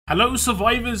Hello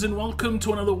survivors and welcome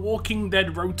to another Walking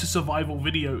Dead Road to Survival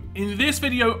video. In this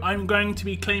video I'm going to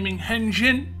be claiming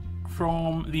Hengyen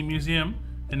from the museum,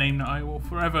 the name that I will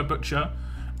forever butcher,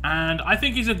 and I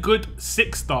think he's a good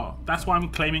 6-star. That's why I'm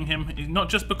claiming him, not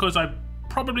just because I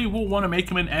probably will want to make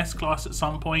him an S class at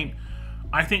some point.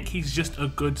 I think he's just a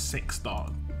good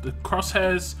 6-star. The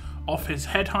crosshairs off his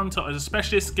headhunter as a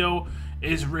specialist skill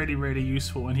is really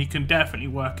useful, and he can definitely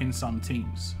work in some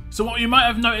teams. So what you might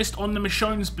have noticed on the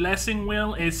Michonne's blessing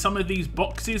wheel is some of these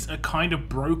boxes are kind of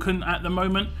broken at the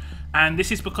moment, and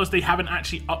this is because they haven't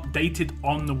actually updated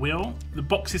on the wheel. The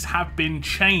boxes have been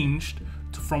changed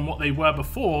from what they were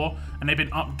before, and they've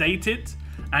been updated,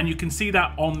 and you can see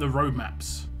that on the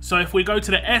roadmaps. So if we go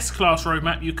to the S class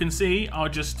roadmap, you can see, I'll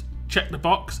just check the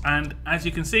box, and as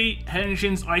you can see,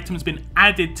 Hengyen's item's been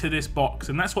added to this box,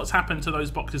 and that's what's happened to those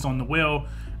boxes on the wheel,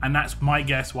 and that's my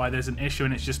guess why there's an issue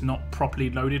and it's just not properly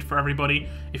loaded for everybody.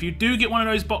 If you do get one of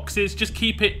those boxes, just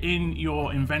keep it in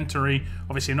your inventory.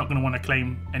 Obviously you're not going to want to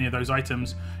claim any of those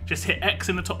items. Just hit X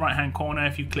in the top right hand corner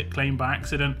if you click claim by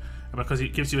accident, because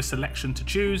it gives you a selection to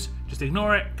choose. Just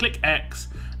ignore it, click X,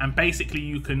 and basically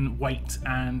you can wait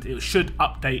and it should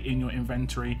update in your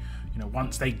inventory, you know,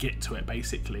 once they get to it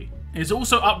basically. It's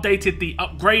also updated the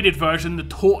upgraded version, the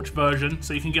torch version,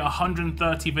 so you can get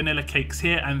 130 vanilla cakes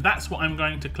here, and that's what I'm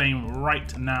going to claim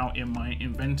right now in my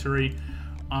inventory.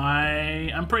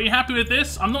 I am pretty happy with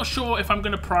this. I'm not sure if I'm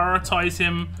going to prioritize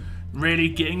him really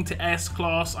getting to S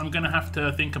class. I'm going to have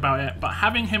to think about it, but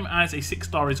having him as a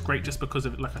 6-star is great just because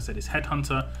of, like I said, his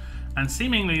headhunter, and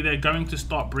seemingly they're going to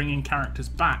start bringing characters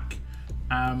back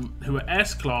who are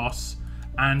S class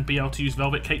and be able to use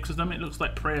velvet cakes with them. It looks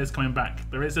like Priya's coming back.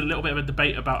 There is a little bit of a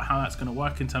debate about how that's going to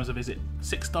work in terms of, is it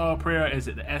 6-star Priya, is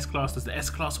it the S class, does the S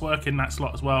class work in that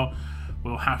slot as well?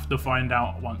 We'll have to find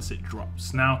out once it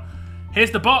drops. Now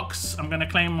here's the box. I'm going to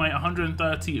claim my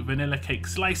 130 vanilla cake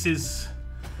slices,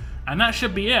 and that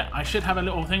should be it. I should have a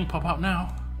little thing pop up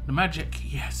now. The magic,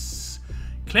 yes.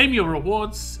 Claim your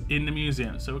rewards in the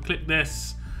museum. So we'll click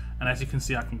this, and as you can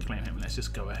see I can claim him. Let's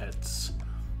just go ahead.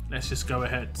 Let's just go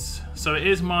ahead. So it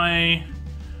is my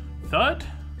third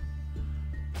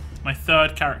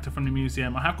character from the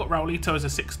museum. I have got Raulito as a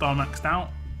 6-star maxed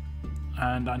out,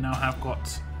 and I now have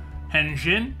got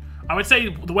Hengyen. I would say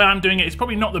the way I'm doing it is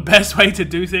probably not the best way to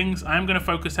do things. I am going to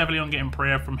focus heavily on getting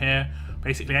Priya from here.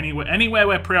 Basically anywhere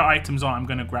where Priya items are, I'm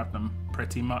going to grab them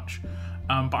pretty much.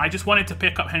 But I just wanted to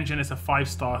pick up Hengyen as a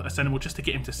 5-star Ascendable just to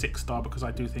get him to 6-star, because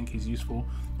I do think he's useful.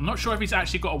 I'm not sure if he's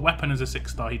actually got a weapon as a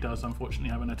 6-star. He does, unfortunately,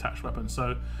 have an attached weapon,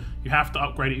 so you have to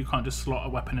upgrade it. You can't just slot a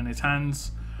weapon in his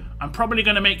hands. I'm probably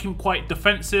going to make him quite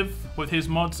defensive with his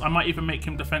mods. I might even make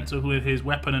him defensive with his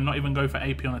weapon and not even go for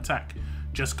AP on attack.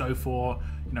 Just go for,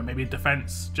 you know, maybe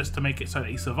defense, just to make it so that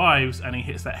he survives and he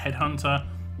hits that headhunter,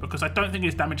 because I don't think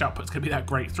his damage output's going to be that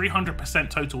great.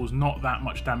 300% total is not that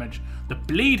much damage. The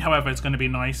bleed, however, is going to be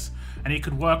nice, and he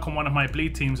could work on one of my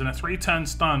bleed teams, and a 3-turn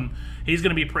stun, he's going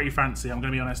to be pretty fancy, I'm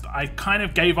going to be honest. I kind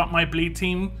of gave up my bleed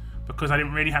team because I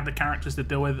didn't really have the characters to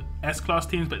deal with S-class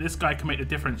teams, but this guy can make the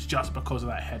difference just because of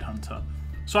that headhunter.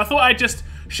 So I thought I'd just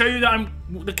show you that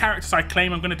the characters I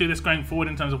claim. I'm going to do this going forward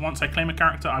in terms of once I claim a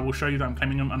character, I will show you that I'm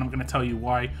claiming them, and I'm going to tell you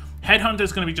why. Headhunter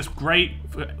is going to be just great.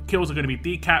 Kills are going to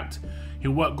be decapped.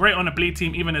 He'll work great on a bleed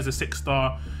team, even as a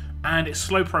 6-star, and it's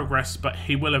slow progress, but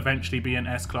he will eventually be an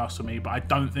S class for me, but I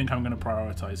don't think I'm going to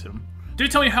prioritize him. Do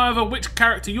tell me, however, which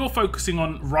character you're focusing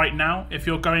on right now. If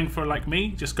you're going for, like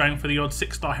me, just going for the odd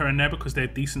 6-star here and there because they're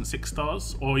decent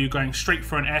 6-stars, or you're going straight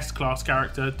for an S class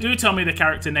character. Do tell me the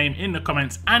character name in the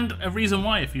comments and a reason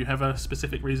why, if you have a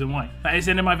specific reason why. That is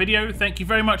the end of my video. Thank you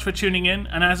very much for tuning in,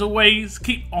 and as always,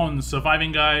 keep on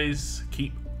surviving, guys.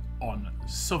 Keep on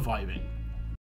surviving.